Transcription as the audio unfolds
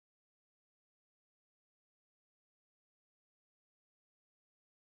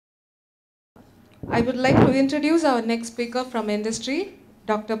I would like to introduce our next speaker from industry,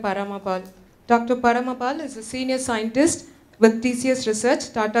 Dr. Parama Pal. Dr. Parama Pal is a senior scientist with TCS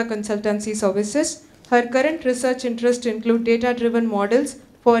Research, Tata Consultancy Services. Her current research interests include data-driven models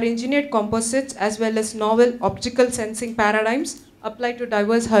for engineered composites as well as novel optical sensing paradigms applied to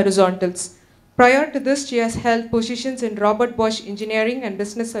diverse horizontals. Prior to this, she has held positions in Robert Bosch Engineering and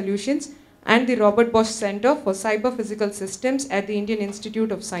Business Solutions and the Robert Bosch Center for Cyber-Physical Systems at the Indian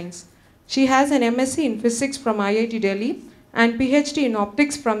Institute of Science. She has an MSc in Physics from IIT Delhi and PhD in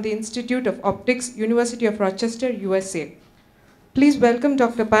Optics from the Institute of Optics, University of Rochester, USA. Please welcome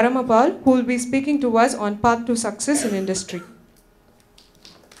Dr. Parama Pal, who will be speaking to us on path to success in industry.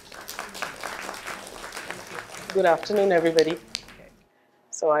 Good afternoon, everybody.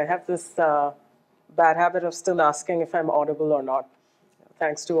 So I have this bad habit of still asking if I'm audible or not,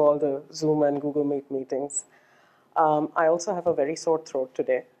 thanks to all the Zoom and Google Meet meetings. I also have a very sore throat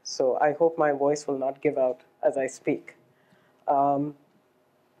today, so I hope my voice will not give out as I speak. I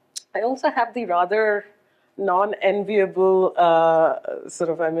also have the rather non-enviable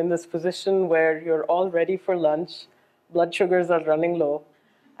I'm in this position where you're all ready for lunch, blood sugars are running low,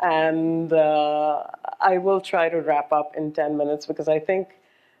 and I will try to wrap up in 10 minutes because I think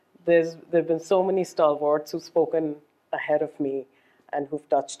there've been so many stalwarts who've spoken ahead of me and who've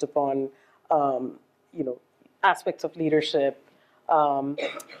touched upon aspects of leadership,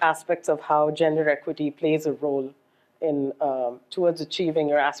 aspects of how gender equity plays a role in towards achieving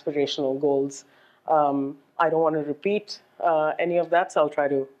your aspirational goals. I don't want to repeat any of that, so I'll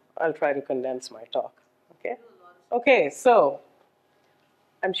try to condense my talk. Okay. So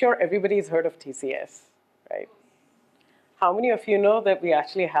I'm sure everybody's heard of TCS, right? How many of you know that we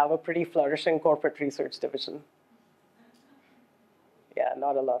actually have a pretty flourishing corporate research division? Yeah,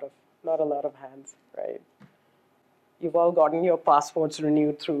 not a lot of hands, right? You've all gotten your passports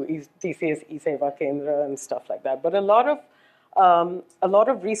renewed through TCS eSeva Kendra and stuff like that. But a lot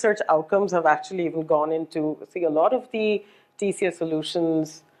of research outcomes have actually even gone into, a lot of the TCS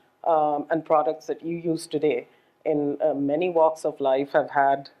solutions and products that you use today in many walks of life have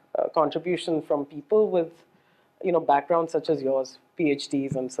had contribution from people with backgrounds such as yours,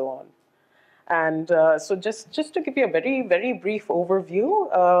 PhDs and so on. And so just to give you a very, very brief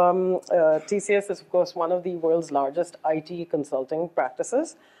overview, TCS is, of course, one of the world's largest IT consulting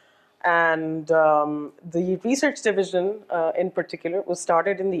practices. And the research division, in particular, was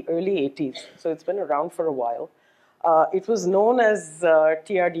started in the early 80s. So it's been around for a while. It was known as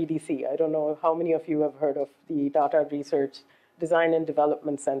TRDDC. I don't know how many of you have heard of the Tata Research Design and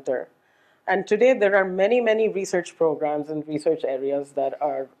Development Center. And today, there are many, many research programs and research areas that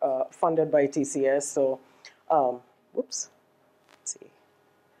are funded by TCS. So, let's see.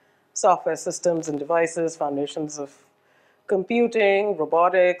 Software systems and devices, foundations of computing,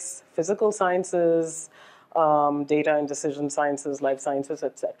 robotics, physical sciences, data and decision sciences, life sciences,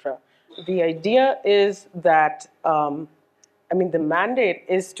 etc. The idea is that, the mandate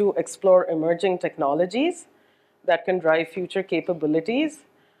is to explore emerging technologies that can drive future capabilities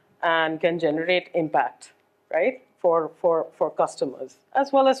and can generate impact, right, for customers,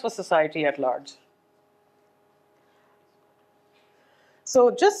 as well as for society at large.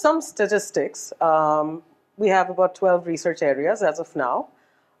 So just some statistics. We have about 12 research areas as of now,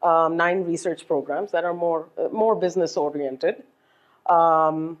 9 research programs that are more business-oriented.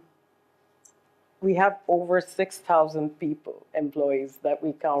 We have over 6,000 people, employees, that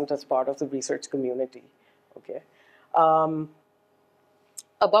we count as part of the research community, okay?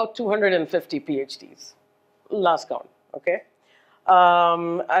 About 250 PhDs, last count, okay?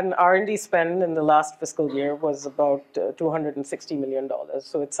 And R&D spend in the last fiscal year was about $260 million,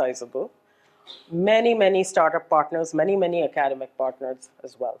 so it's sizable. Many, many startup partners, many, many academic partners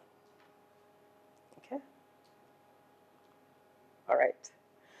as well. Okay? All right.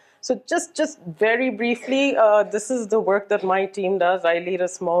 So just very briefly, this is the work that my team does. I lead a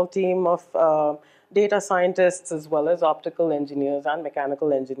small team of data scientists as well as optical engineers and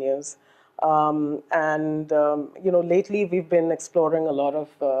mechanical engineers. Lately we've been exploring a lot of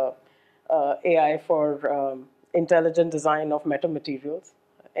AI for intelligent design of metamaterials.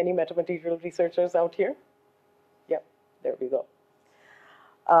 Any metamaterial researchers out here? Yep, there we go.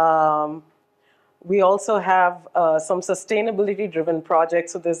 We also have some sustainability-driven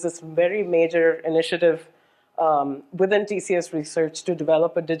projects. So there's this very major initiative within TCS Research to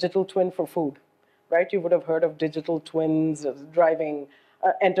develop a digital twin for food, right? You would have heard of digital twins driving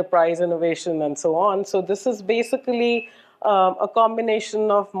enterprise innovation and so on. So this is basically a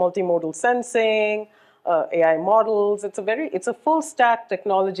combination of multimodal sensing, AI models. It's a full stack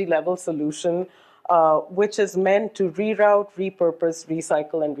technology level solution, which is meant to reroute, repurpose,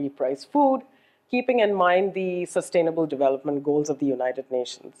 recycle, and reprice food keeping in mind the Sustainable Development Goals of the United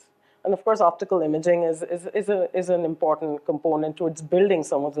Nations. And of course, optical imaging is an important component towards building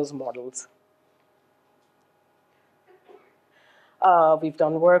some of those models. We've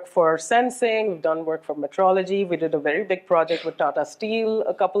done work for sensing, we've done work for metrology. We did a very big project with Tata Steel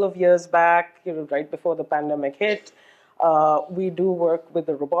a couple of years back, right before the pandemic hit. We do work with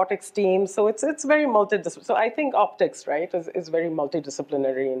the robotics team, so it's very multidisciplinary. So I think optics, right, is very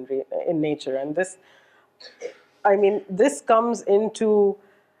multidisciplinary in nature. And this, I mean, this comes into,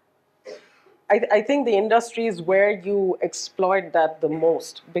 I think the industry is where you exploit that the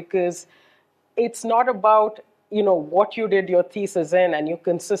most, because it's not about, you know, what you did your thesis in and you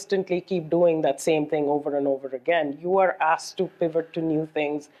consistently keep doing that same thing over and over again. You are asked to pivot to new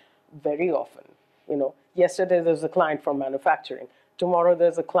things very often. You know, yesterday there's a client from manufacturing. Tomorrow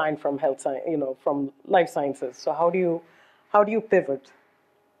there's a client from health science, you know, from life sciences. So how do you pivot?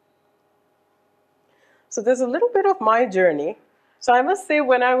 So there's a little bit of my journey. So I must say,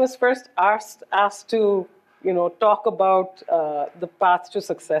 when I was first asked to, you know, talk about the path to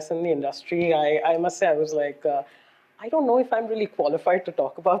success in the industry, I must say I was like, I don't know if I'm really qualified to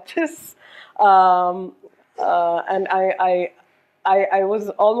talk about this. And I was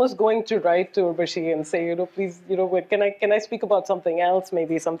almost going to write to Urvashi and say, you know, please, you know, wait, can I speak about something else,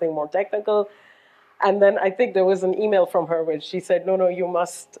 maybe something more technical? And then I think there was an email from her where she said, no, you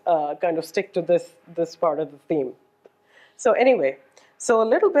must kind of stick to this part of the theme. So anyway, so a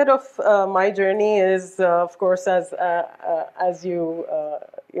little bit of my journey is, of course, as you,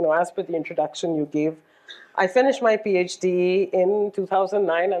 you know, as per the introduction you gave, I finished my PhD in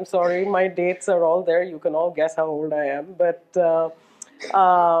 2009. I'm sorry, my dates are all there. You can all guess how old I am. But,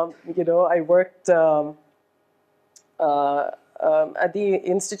 you know, I worked at the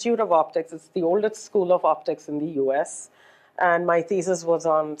Institute of Optics. It's the oldest school of optics in the US. And my thesis was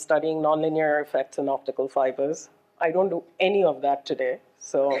on studying nonlinear effects in optical fibers. I don't do any of that today.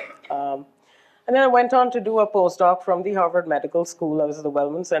 So, and then I went on to do a postdoc from the Harvard Medical School. I was at the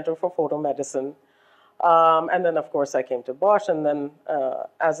Wellman Center for Photomedicine. And then, of course, I came to Bosch. And then,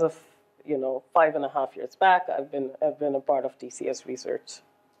 as of, you know, 5.5 years back, I've been a part of TCS research.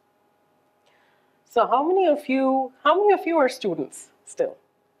 So how many of you are students still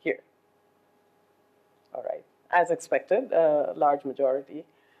here? All right, as expected, a large majority,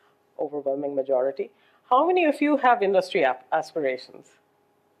 overwhelming majority. How many of you have industry aspirations?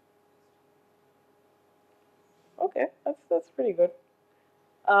 Okay, that's pretty good.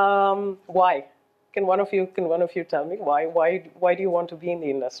 Why? Can one of you tell me why do you want to be in the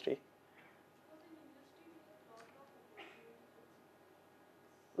industry?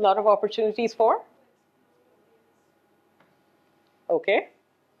 A lot of opportunities for? Okay.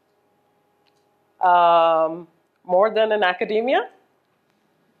 More than in academia?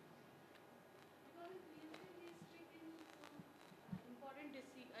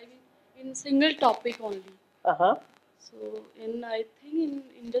 In single topic only. Uh-huh. So I think in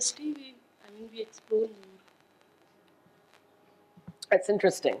industry we explore more. That's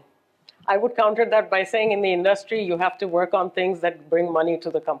interesting. I would counter that by saying in the industry you have to work on things that bring money to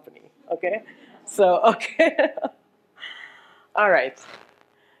the company. Okay? So, okay. All right.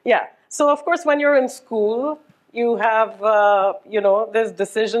 Yeah. So of course when you're in school, you have, you know, there's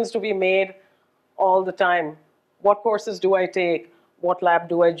decisions to be made all the time. What courses do I take? What lab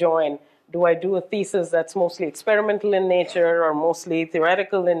do I join? Do I do a thesis that's mostly experimental in nature or mostly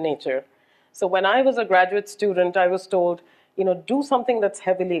theoretical in nature? So when I was a graduate student, I was told, you know, do something that's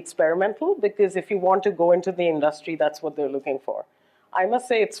heavily experimental, because if you want to go into the industry, that's what they're looking for. I must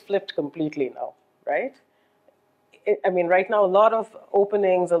say it's flipped completely now, right? I mean, right now, a lot of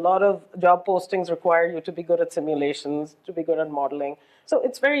openings, a lot of job postings require you to be good at simulations, to be good at modeling. So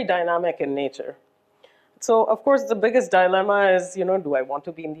it's very dynamic in nature. So, of course, the biggest dilemma is, you know, do I want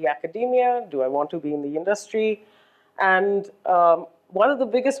to be in the academia? Do I want to be in the industry? And one of the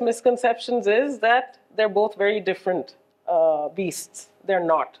biggest misconceptions is that they're both very different beasts. They're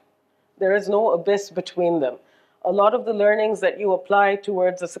not. There is no abyss between them. A lot of the learnings that you apply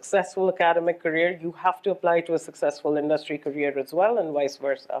towards a successful academic career, you have to apply to a successful industry career as well, and vice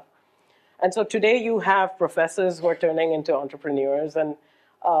versa. And so today you have professors who are turning into entrepreneurs and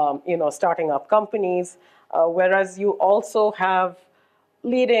you know, starting up companies, whereas you also have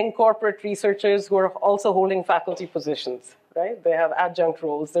leading corporate researchers who are also holding faculty positions, right? They have adjunct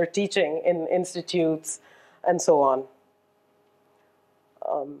roles, they're teaching in institutes, and so on.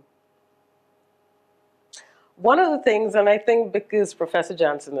 One of the things, and I think because Professor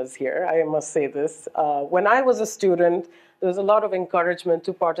Jansen is here, I must say this, when I was a student, there was a lot of encouragement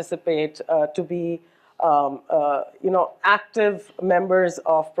to participate, to be active members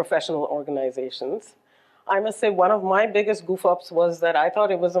of professional organizations. I must say one of my biggest goof-ups was that I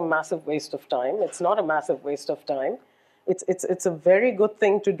thought it was a massive waste of time. It's not a massive waste of time. It's a very good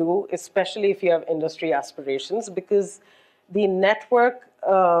thing to do, especially if you have industry aspirations, because the network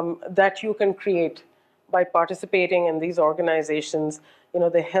that you can create by participating in these organizations,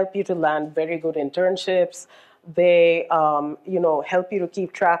 they help you to land very good internships. They, help you to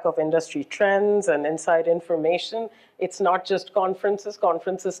keep track of industry trends and inside information. It's not just conferences.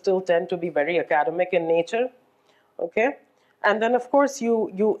 Conferences still tend to be very academic in nature, okay? And then, of course,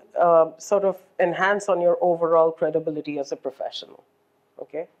 you sort of enhance on your overall credibility as a professional,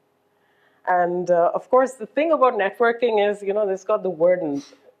 okay? And, of course, the thing about networking is, it's got the word and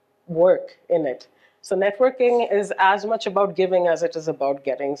work in it. So networking is as much about giving as it is about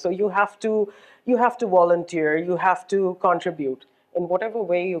getting. So you have to volunteer, you have to contribute in whatever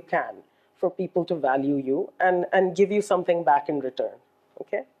way you can for people to value you and give you something back in return,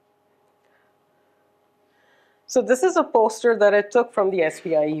 okay? So this is a poster that I took from the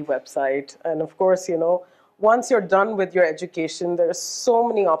SPIE website. And of course, once you're done with your education, there are so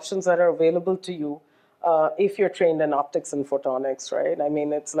many options that are available to you if you're trained in optics and photonics, right? I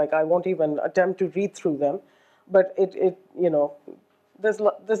mean, it's like I won't even attempt to read through them, but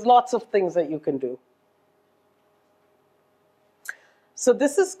there's lots of things that you can do. So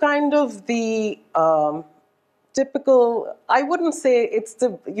this is kind of the typical, I wouldn't say it's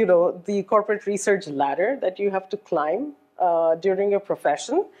the corporate research ladder that you have to climb during your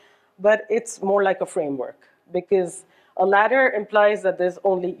profession, but it's more like a framework, because a ladder implies that there's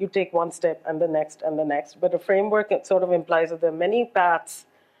only, you take one step and the next and the next, but a framework, it sort of implies that there are many paths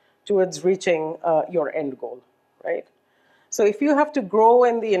towards reaching your end goal, right? So if you have to grow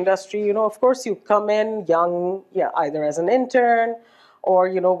in the industry, of course you come in young, either as an intern, or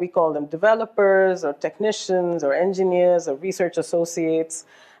we call them developers or technicians or engineers or research associates.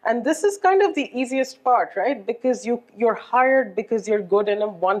 And this is kind of the easiest part, right? Because you're hired because you're good in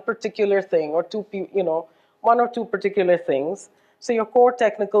one particular thing or one or two particular things. So your core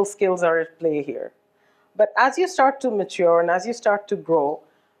technical skills are at play here. But as you start to mature and as you start to grow,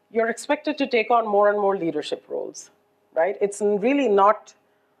 you're expected to take on more and more leadership roles, right? It's really not,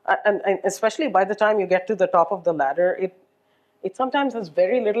 and especially by the time you get to the top of the ladder, it sometimes has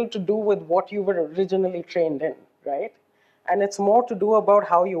very little to do with what you were originally trained in, right? And it's more to do about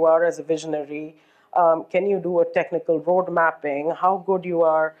how you are as a visionary. Can you do a technical road mapping? How good you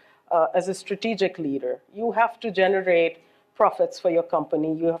are as a strategic leader. You have to generate profits for your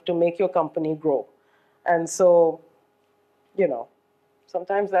company. You have to make your company grow. And so,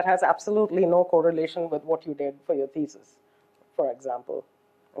 sometimes that has absolutely no correlation with what you did for your thesis, for example,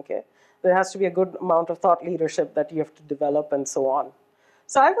 okay? There has to be a good amount of thought leadership that you have to develop and so on.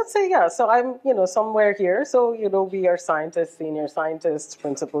 So I would say, yeah, so I'm, somewhere here. So, we are scientists, senior scientists,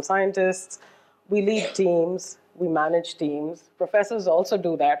 principal scientists. We lead teams, we manage teams. Professors also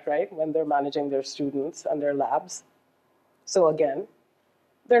do that, right, when they're managing their students and their labs. So again,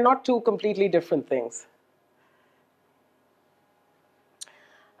 they're not two completely different things.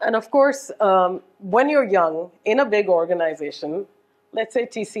 And of course, when you're young, in a big organization, let's say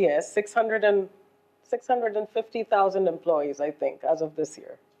TCS, 650,000 employees, I think, as of this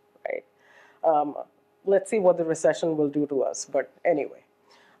year, right? Let's see what the recession will do to us, but anyway.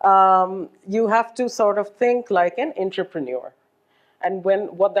 You have to sort of think like an entrepreneur. And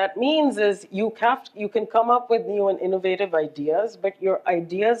what that means is you can come up with new and innovative ideas, but your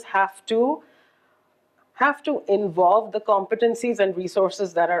ideas have to involve the competencies and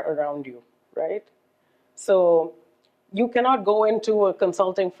resources that are around you, right? So you cannot go into a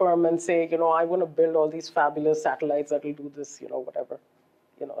consulting firm and say, I want to build all these fabulous satellites that will do this, whatever,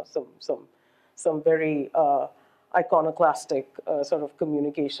 some very iconoclastic sort of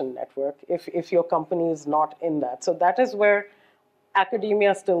communication network if your company is not in that. So that is where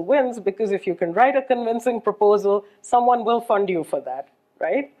academia still wins, because if you can write a convincing proposal, someone will fund you for that,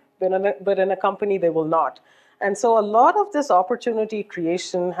 right? But in a company, they will not. And so a lot of this opportunity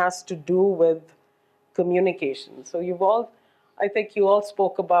creation has to do with communication. So I think you all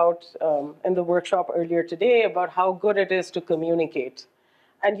spoke about in the workshop earlier today about how good it is to communicate.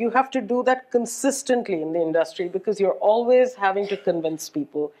 And you have to do that consistently in the industry, because you're always having to convince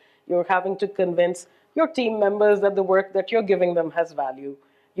people. You're having to convince your team members that the work that you're giving them has value.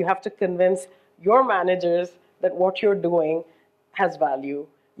 You have to convince your managers that what you're doing has value.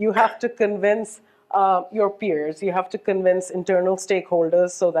 You have to convince your peers. You have to convince internal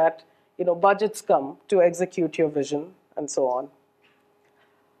stakeholders so that budgets come to execute your vision and so on.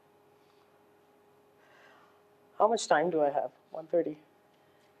 How much time do I have? 1:30.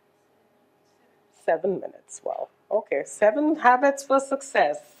 7 minutes, wow. Okay, 7 habits for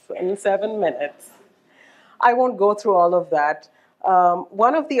success in 7 minutes. I won't go through all of that.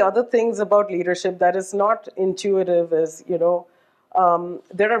 One of the other things about leadership that is not intuitive is,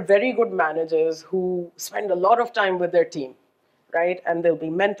 there are very good managers who spend a lot of time with their team, right? And they'll be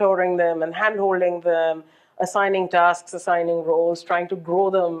mentoring them and hand-holding them, assigning tasks, assigning roles, trying to grow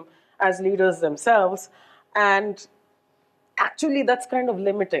them as leaders themselves. And actually, that's kind of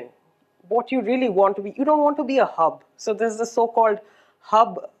limiting. What you really want to be, you don't want to be a hub. So there's the so-called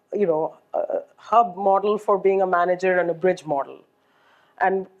hub, hub model for being a manager and a bridge model.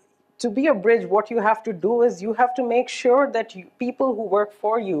 And to be a bridge, what you have to do is you have to make sure that people who work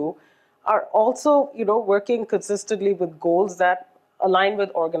for you are also, working consistently with goals that align with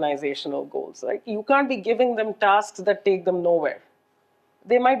organizational goals. Like you can't be giving them tasks that take them nowhere.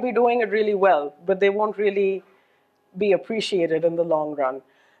 They might be doing it really well, but they won't really be appreciated in the long run.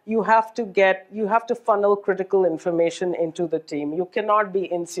 You have to funnel critical information into the team. You cannot be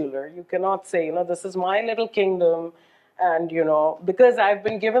insular. You cannot say, this is my little kingdom, and because I've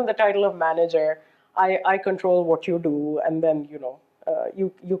been given the title of manager, I control what you do, and then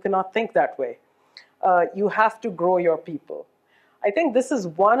you cannot think that way. You have to grow your people. I think this is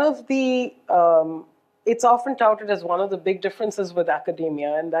one of the it's often touted as one of the big differences with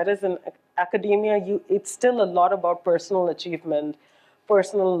academia, and that is in academia, it's still a lot about personal achievement,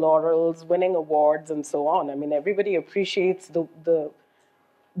 personal laurels, winning awards, and so on. I mean, everybody appreciates the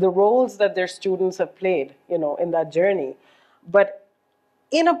roles that their students have played, in that journey. But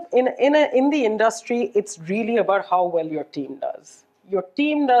in the industry, it's really about how well your team does. Your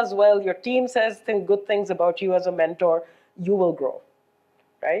team does well, your team says good things about you as a mentor, you will grow,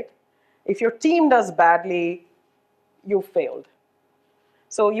 right? If your team does badly, you failed.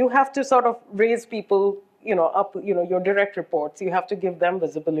 So you have to sort of raise people, up, your direct reports. You have to give them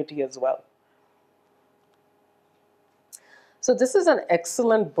visibility as well. So this is an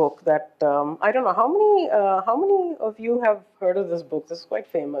excellent book that I don't know how many of you have heard of this book. This is quite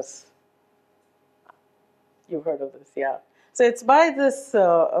famous. You've heard of this, yeah. So it's by this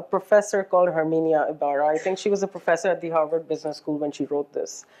a professor called Herminia Ibarra. I think she was a professor at the Harvard Business School when she wrote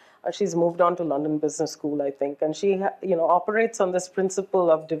this. She's moved on to London Business School, I think, and she operates on this principle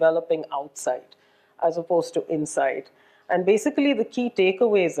of developing outside as opposed to inside. And basically the key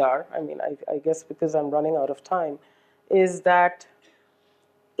takeaways are, I guess because I'm running out of time, is that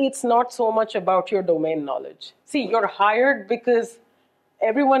it's not so much about your domain knowledge. See, you're hired because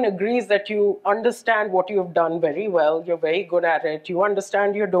everyone agrees that you understand what you've done very well, you're very good at it, you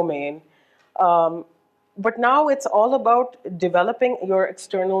understand your domain. But now it's all about developing your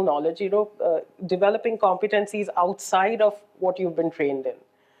external knowledge, developing competencies outside of what you've been trained in.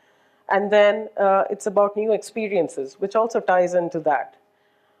 And then it's about new experiences, which also ties into that.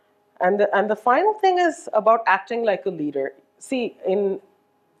 And the final thing is about acting like a leader. See,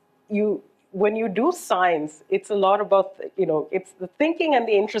 when you do science, it's a lot about, it's the thinking and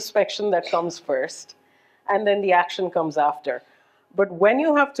the introspection that comes first, and then the action comes after. But when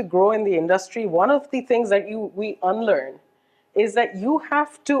you have to grow in the industry, one of the things that we unlearn is that you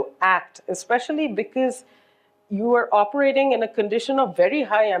have to act, especially because you are operating in a condition of very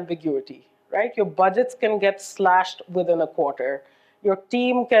high ambiguity, right? Your budgets can get slashed within a quarter. Your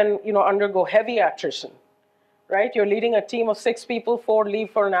team can, undergo heavy attrition, right? You're leading a team of 6 people, 4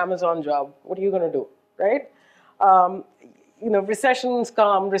 leave for an Amazon job. What are you going to do, right? Recessions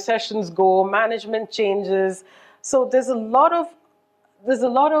come, recessions go, management changes. So there's a lot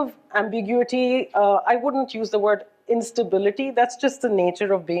of ambiguity. I wouldn't use the word instability. That's just the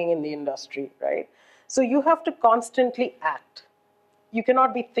nature of being in the industry, right? So you have to constantly act. You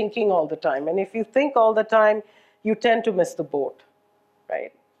cannot be thinking all the time. And if you think all the time, you tend to miss the boat,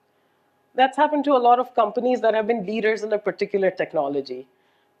 right? That's happened to a lot of companies that have been leaders in a particular technology.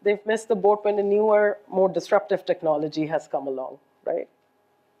 They've missed the boat when a newer, more disruptive technology has come along, right?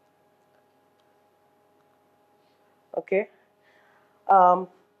 Okay.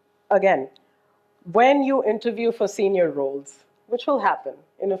 Again, when you interview for senior roles, which will happen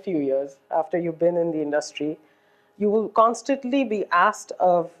in a few years after you've been in the industry, you will constantly be asked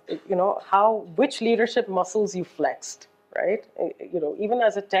of, which leadership muscles you flexed, right? Even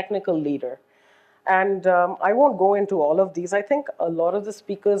as a technical leader. And I won't go into all of these. I think a lot of the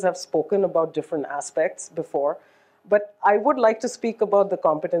speakers have spoken about different aspects before, but I would like to speak about the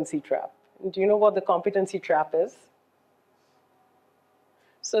competency trap. Do you know what the competency trap is?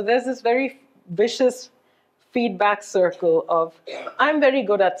 So there's this very vicious feedback circle of, I'm very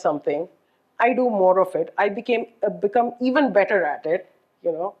good at something, I do more of it, I become even better at it,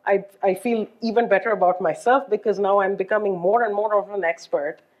 I feel even better about myself because now I'm becoming more and more of an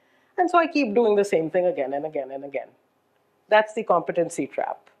expert. And so I keep doing the same thing again and again and again. That's the competency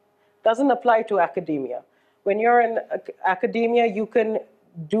trap. Doesn't apply to academia. When you're in academia, you can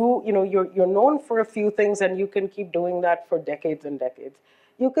do, you're known for a few things and you can keep doing that for decades and decades.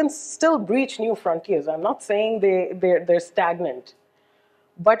 You can still breach new frontiers. I'm not saying they're stagnant.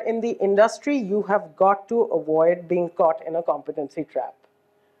 But in the industry, you have got to avoid being caught in a competency trap.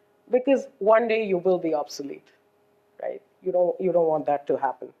 Because one day you will be obsolete, right? You don't want that to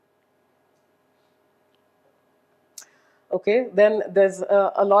happen. Okay, then there's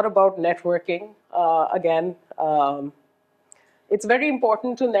a lot about networking. Again, it's very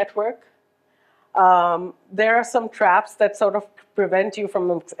important to network. There are some traps that sort of prevent you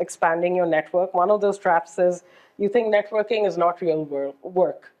from expanding your network. One of those traps is you think networking is not real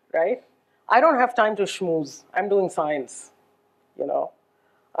work, right? I don't have time to schmooze. I'm doing science, you know.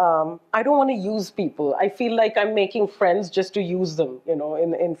 I don't want to use people. I feel like I'm making friends just to use them,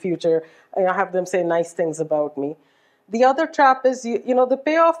 in future. I have them say nice things about me. The other trap is, the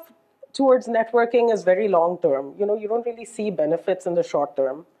payoff towards networking is very long term. You don't really see benefits in the short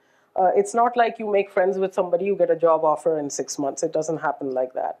term. It's not like you make friends with somebody, you get a job offer in 6 months. It doesn't happen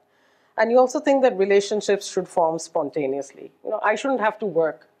like that. And you also think that relationships should form spontaneously. I shouldn't have to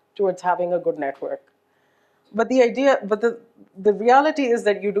work towards having a good network. But the reality is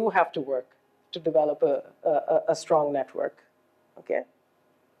that you do have to work to develop a strong network, okay?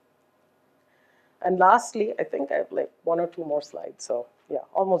 And lastly, I think I have like 1 or 2 more slides, so yeah,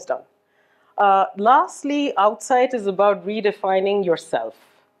 almost done. Lastly, outside is about redefining yourself,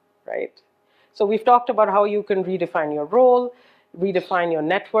 right? So we've talked about how you can redefine your role, redefine your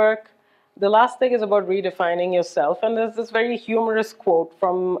network. The last thing is about redefining yourself. And there's this very humorous quote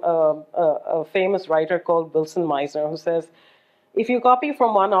from a famous writer called Wilson Meisner who says, if you copy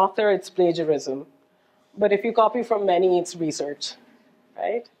from one author, it's plagiarism. But if you copy from many, it's research,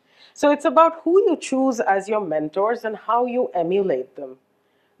 right? So it's about who you choose as your mentors and how you emulate them.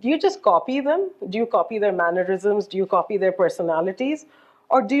 Do you just copy them? Do you copy their mannerisms? Do you copy their personalities?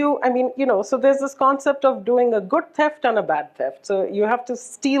 Or do you, so there's this concept of doing a good theft and a bad theft. So you have to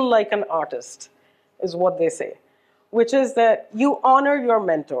steal like an artist, is what they say, which is that you honor your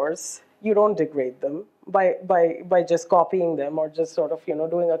mentors, you don't degrade them by just copying them or just sort of,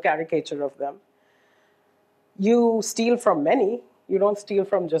 doing a caricature of them. You steal from many, you don't steal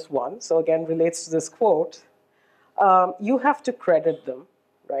from just one. So again, relates to this quote. You have to credit them,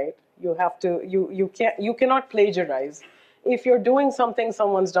 right? You have to, you cannot plagiarize. If you're doing something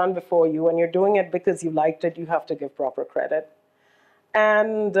someone's done before you and you're doing it because you liked it, you have to give proper credit.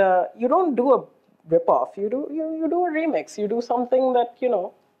 And you don't do a rip-off. You do a remix. You do something that,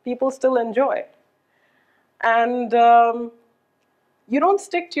 people still enjoy. And you don't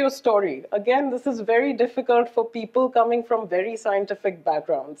stick to your story. Again, this is very difficult for people coming from very scientific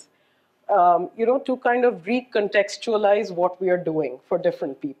backgrounds, to kind of recontextualize what we are doing for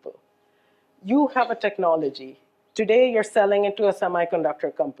different people. You have a technology. Today, you're selling it to a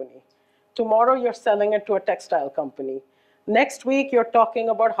semiconductor company. Tomorrow, you're selling it to a textile company. Next week, you're talking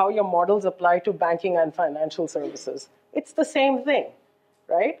about how your models apply to banking and financial services. It's the same thing,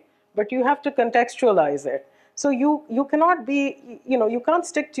 right? But you have to contextualize it. So you cannot be, you can't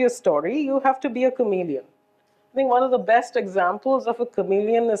stick to your story. You have to be a chameleon. I think one of the best examples of a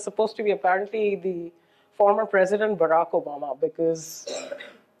chameleon is supposed to be apparently the former President Barack Obama, because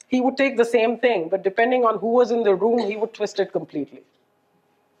he would take the same thing, but depending on who was in the room, he would twist it completely.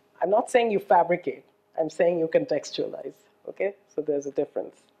 I'm not saying you fabricate. I'm saying you contextualize, okay? So there's a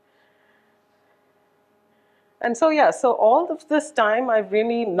difference. And so, yeah, so all of this time, I've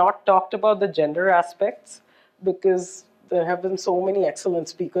really not talked about the gender aspects because there have been so many excellent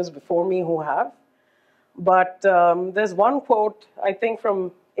speakers before me who have. But there's one quote, I think,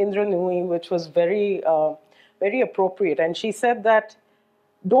 from Indra Nooyi, which was very, very appropriate. And she said that,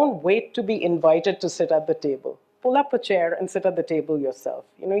 don't wait to be invited to sit at the table. Pull up a chair and sit at the table yourself.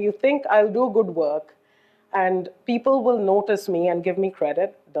 You think I'll do good work and people will notice me and give me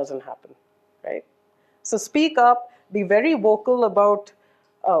credit. It doesn't happen, right? So speak up, be very vocal about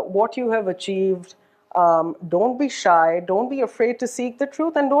what you have achieved. Don't be shy, don't be afraid to seek the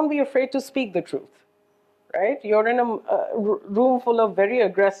truth, and don't be afraid to speak the truth, right? You're in a room full of very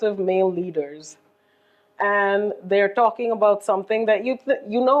aggressive male leaders, and they're talking about something that you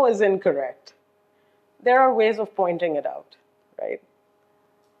know is incorrect. There are ways of pointing it out, right?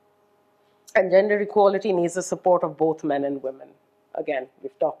 And gender equality needs the support of both men and women. Again,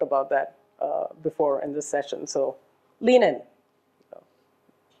 we've talked about that before in this session, so lean in.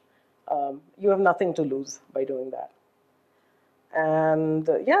 You have nothing to lose by doing that. And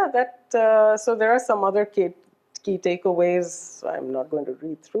yeah, so there are some other key takeaways. I'm not going to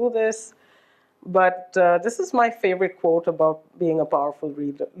read through this. But this is my favorite quote about being a powerful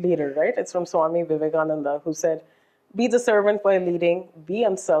leader, right? It's from Swami Vivekananda, who said, "Be the servant while leading, be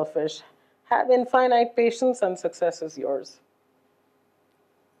unselfish, have infinite patience, and success is yours."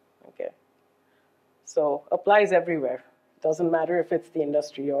 Okay. So applies everywhere. Doesn't matter if it's the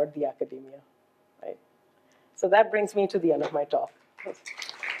industry or the academia, right? So that brings me to the end of my talk.